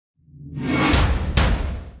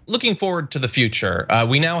looking forward to the future,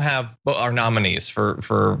 we now have our nominees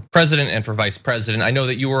for president and for vice president. I know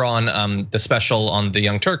that you were on the special on the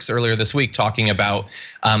Young Turks earlier this week talking about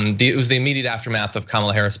it was the immediate aftermath of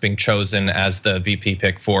Kamala Harris being chosen as the VP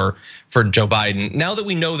pick for Joe Biden. Now that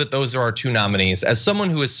we know that those are our two nominees, as someone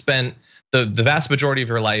who has spent the vast majority of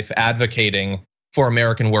your life advocating for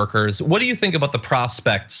American workers, what do you think about the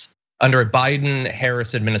prospects under a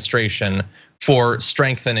Biden-Harris administration for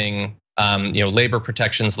strengthening labor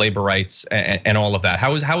protections, labor rights, and all of that?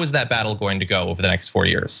 How is that battle going to go over the next 4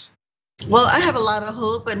 years? Well, I have a lot of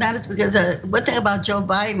hope, and that is because one thing about Joe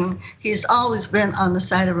Biden, he's always been on the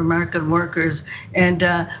side of American workers. And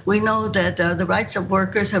we know that the rights of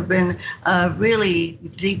workers have been really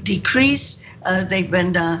decreased. They've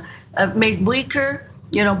been made weaker.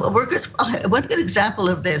 Workers, one good example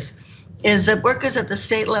of this is that workers at the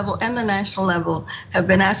state level and the national level have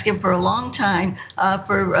been asking for a long time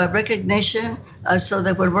for recognition, so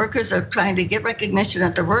that when workers are trying to get recognition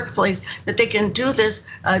at the workplace, that they can do this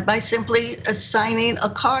by simply signing a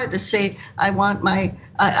card to say, I want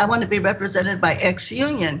to be represented by X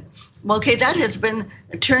union. Well, okay, that has been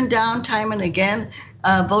turned down time and again,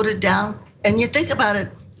 voted down. And you think about it,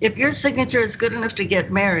 if your signature is good enough to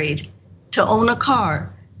get married, to own a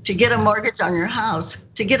car, to get a mortgage on your house,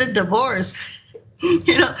 to get a divorce,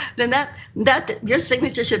 then that your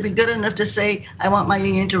signature should be good enough to say, I want my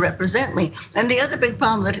union to represent me. And the other big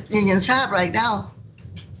problem that unions have right now,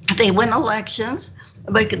 they win elections,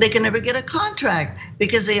 but they can never get a contract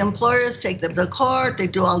because the employers take them to court, they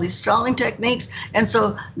do all these stalling techniques. And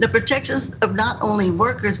so the protections of not only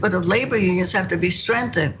workers, but of labor unions have to be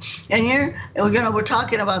strengthened. And here, we're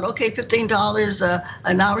talking about, okay, $15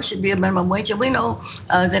 an hour should be a minimum wage. And we know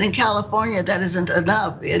that in California, that isn't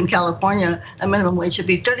enough. In California, a minimum wage should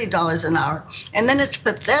be $30 an hour. And then it's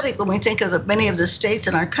pathetic when we think of many of the states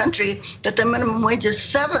in our country that the minimum wage is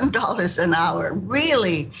 $7 an hour,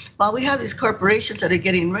 really. While we have these corporations that are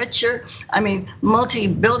getting richer, I mean,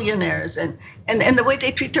 multi-billionaires, and the way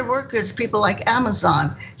they treat their workers, people like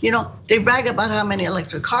Amazon, they brag about how many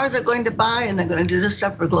electric cars they're going to buy and they're going to do this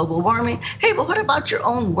stuff for global warming. Hey, but what about your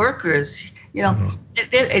own workers?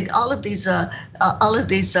 All of these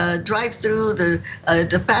drive-through,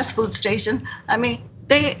 the fast food station. I mean,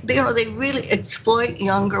 they really exploit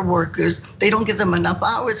younger workers. They don't give them enough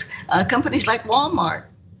hours. Companies like Walmart,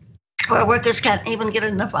 where workers can't even get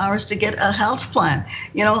enough hours to get a health plan,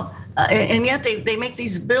 and yet they make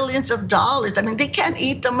these billions of dollars. I mean, they can't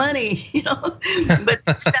eat the money, but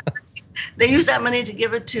they use that money to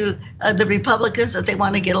give it to the Republicans that they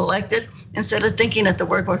want to get elected instead of thinking at the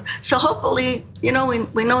workforce. So hopefully, we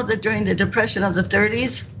know that during the Depression of the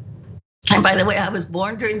 30s, and by the way, I was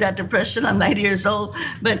born during that Depression, I'm 90 years old,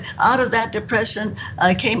 but out of that Depression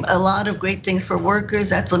came a lot of great things for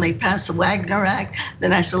workers. That's when they passed the Wagner Act, the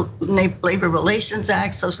National Labor Relations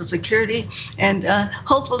Act, Social Security, and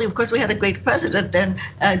hopefully, of course, we had a great president then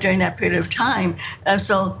during that period of time.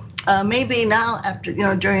 So maybe now, after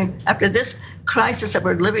this crisis that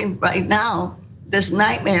we're living right now, this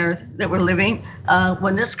nightmare that we're living,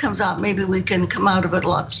 when this comes out, maybe we can come out of it a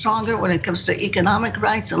lot stronger when it comes to economic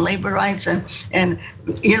rights and labor rights and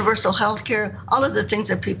universal health care, all of the things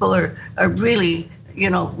that people are really,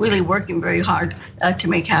 really working very hard to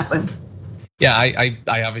make happen. Yeah, I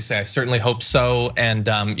obviously, I certainly hope so. And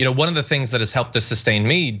one of the things that has helped to sustain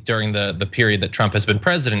me during the period that Trump has been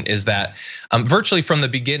president is that virtually from the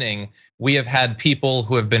beginning, we have had people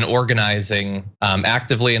who have been organizing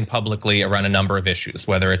actively and publicly around a number of issues,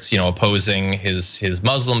 whether it's opposing his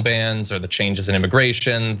Muslim bans or the changes in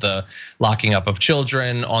immigration, the locking up of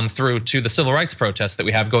children, on through to the civil rights protests that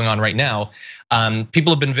we have going on right now.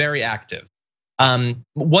 People have been very active.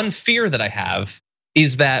 One fear that I have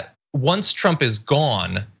is that once Trump is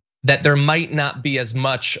gone, that there might not be as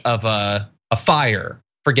much of a fire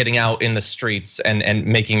for getting out in the streets and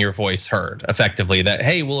making your voice heard effectively. That,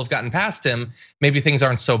 hey, we'll have gotten past him, maybe things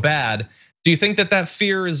aren't so bad. Do you think that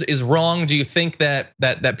fear is wrong? Do you think that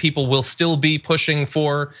people will still be pushing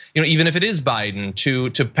for, even if it is Biden,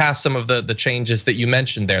 to pass some of the changes that you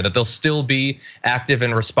mentioned there, that they'll still be active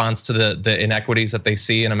in response to the inequities that they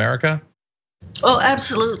see in America? Oh,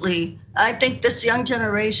 absolutely. I think this young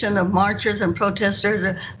generation of marchers and protesters,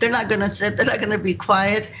 they're not going to sit, they're not going to be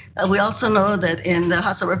quiet. We also know that in the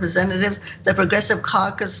House of Representatives, the Progressive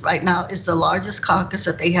Caucus right now is the largest caucus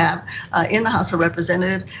that they have in the House of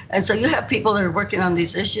Representatives. And so you have people that are working on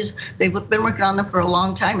these issues. They've been working on them for a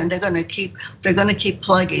long time, and they're going to keep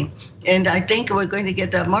plugging. And I think we're going to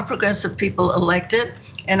get more progressive people elected.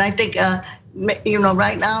 And I think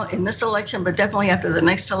right now in this election, but definitely after the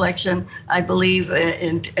next election, I believe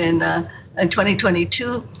in in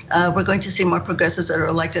 2022, we're going to see more progressives that are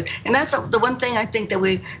elected. And that's the one thing I think that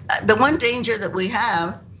the one danger that we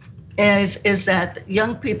have is that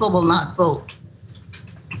young people will not vote.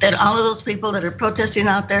 That all of those people that are protesting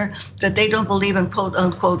out there, that they don't believe in quote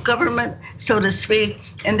unquote government, so to speak,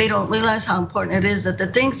 and they don't realize how important it is that the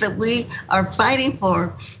things that we are fighting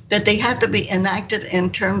for, that they have to be enacted in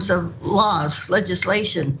terms of laws,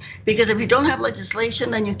 legislation. Because if you don't have legislation,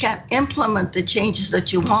 then you can't implement the changes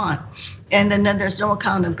that you want. And then there's no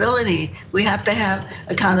accountability. We have to have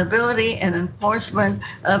accountability and enforcement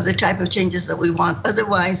of the type of changes that we want.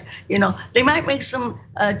 Otherwise, they might make some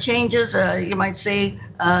changes, you might say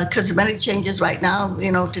cosmetic changes right now,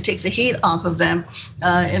 to take the heat off of them.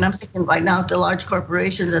 And I'm thinking right now the large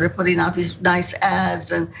corporations that are putting out these nice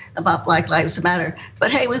ads and about Black Lives Matter.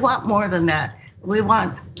 But hey, we want more than that. We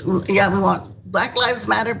want Black Lives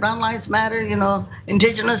Matter, Brown Lives Matter,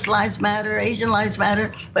 Indigenous Lives Matter, Asian Lives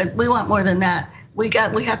Matter, but we want more than that. We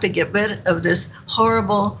have to get rid of this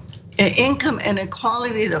horrible income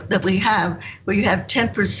inequality that we have, where you have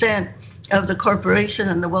 10% of the corporation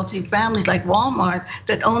and the wealthy families like Walmart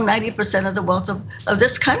that own 90% of the wealth of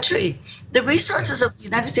this country. The resources of the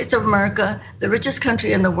United States of America, the richest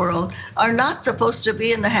country in the world, are not supposed to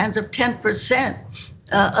be in the hands of 10%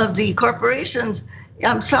 of the corporations.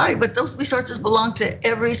 I'm sorry, but those resources belong to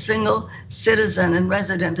every single citizen and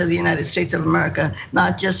resident of the United States of America,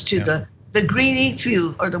 not just to the greedy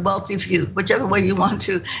few or the wealthy few, whichever way you want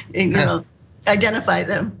to, identify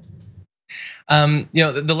them.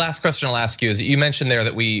 The last question I'll ask you is, you mentioned there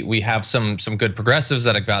that we have some good progressives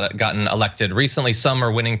that have gotten elected recently. Some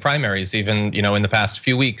are winning primaries, even in the past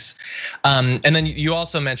few weeks. And then you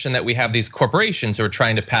also mentioned that we have these corporations who are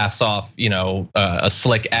trying to pass off, a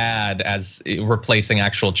slick ad as replacing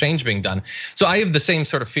actual change being done. So I have the same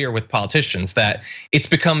sort of fear with politicians, that it's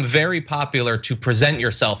become very popular to present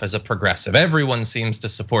yourself as a progressive. Everyone seems to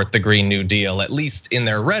support the Green New Deal, at least in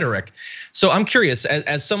their rhetoric. So I'm curious,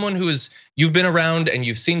 as someone you've been around and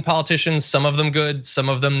you've seen politicians, some of them good, some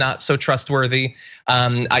of them not so trustworthy.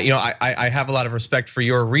 I have a lot of respect for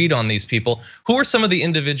your read on these people. Who are some of the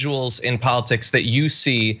individuals in politics that you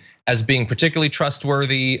see as being particularly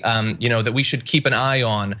trustworthy, that we should keep an eye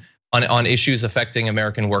on issues affecting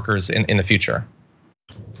American workers in the future?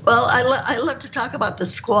 Well, I love to talk about the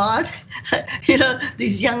squad.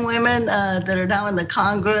 These young women that are now in the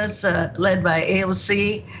Congress, led by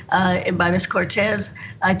AOC and by Ms. Cortez.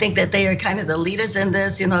 I think that they are kind of the leaders in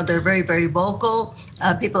this. They're very, very vocal.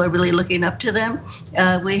 People are really looking up to them.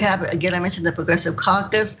 We have, again, I mentioned the Progressive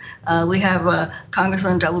Caucus. We have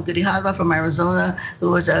Congressman Raul Grijalva from Arizona, who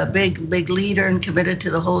was a big leader and committed to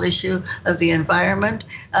the whole issue of the environment.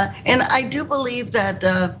 And I do believe that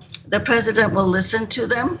the president will listen to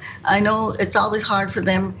them. I know it's always hard for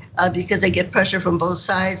them because they get pressure from both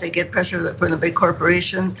sides. They get pressure from the big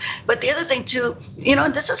corporations. But the other thing too,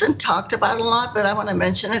 this isn't talked about a lot, but I want to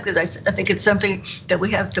mention it because I think it's something that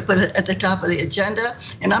we have to put at the top of the agenda.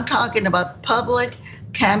 And I'm talking about public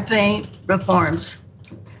campaign reforms.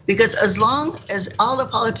 Because as long as all the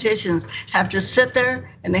politicians have to sit there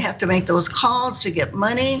and they have to make those calls to get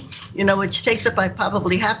money, which takes up by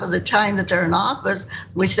probably half of the time that they're in office,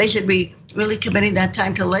 which they should be really committing that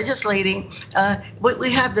time to legislating.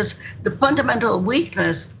 We have the fundamental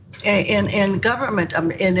weakness in government,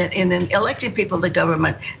 in electing people to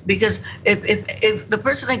government, because if the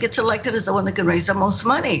person that gets elected is the one that can raise the most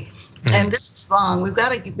money. And this is wrong. We've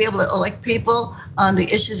got to be able to elect people on the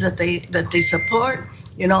issues that they support,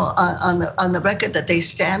 on the record that they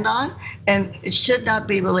stand on, and it should not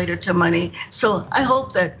be related to money. So I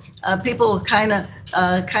hope that people will kind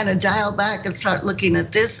of dial back and start looking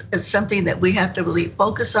at this as something that we have to really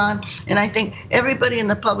focus on. And I think everybody in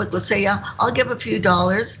the public will say, yeah, I'll give a few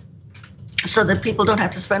dollars, so that people don't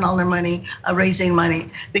have to spend all their money raising money.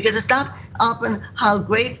 Because it's not often how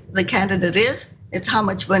great the candidate is, it's how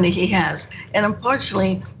much money he has. And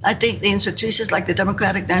unfortunately, I think the institutions like the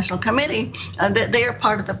Democratic National Committee, they are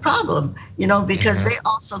part of the problem, because they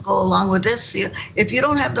also go along with this. If you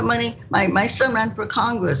don't have the money, my son ran for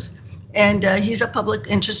Congress, and he's a public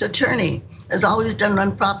interest attorney, has always done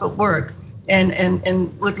nonprofit work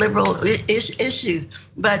and with liberal issues.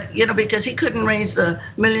 But, because he couldn't raise the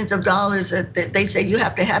millions of dollars that they say you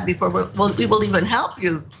have to have before we will even help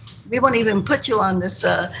you. We won't even put you on this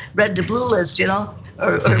red to blue list, or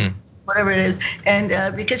whatever it is.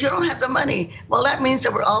 And because you don't have the money. Well, that means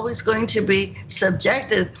that we're always going to be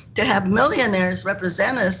subjected to have millionaires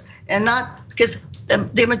represent us, and not, because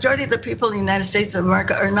the majority of the people in the United States of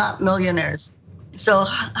America are not millionaires. So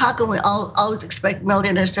how can we always expect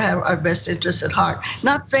millionaires to have our best interests at heart?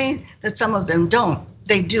 Not saying that some of them don't,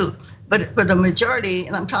 they do. But for the majority,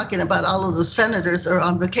 and I'm talking about all of the senators that are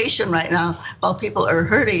on vacation right now while people are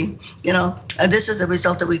hurting, this is the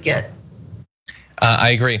result that we get. I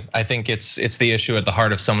agree. I think it's the issue at the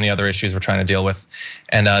heart of so many other issues we're trying to deal with.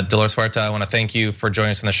 And Dolores Huerta, I want to thank you for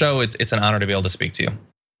joining us on the show. It's an honor to be able to speak to you.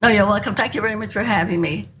 Oh, you're welcome. Thank you very much for having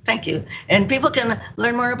me. Thank you. And people can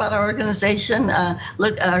learn more about our organization.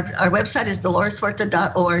 Look, our website is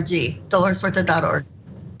doloreshuerta.org. doloreshuerta.org.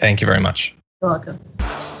 Thank you very much. You're welcome.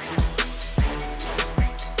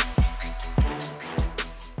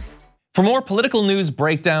 For more political news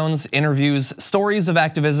breakdowns, interviews, stories of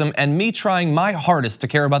activism, and me trying my hardest to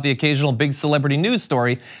care about the occasional big celebrity news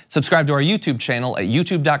story, subscribe to our YouTube channel at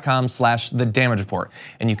youtube.com/thedamagereport.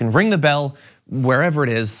 And you can ring the bell wherever it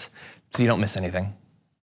is so you don't miss anything.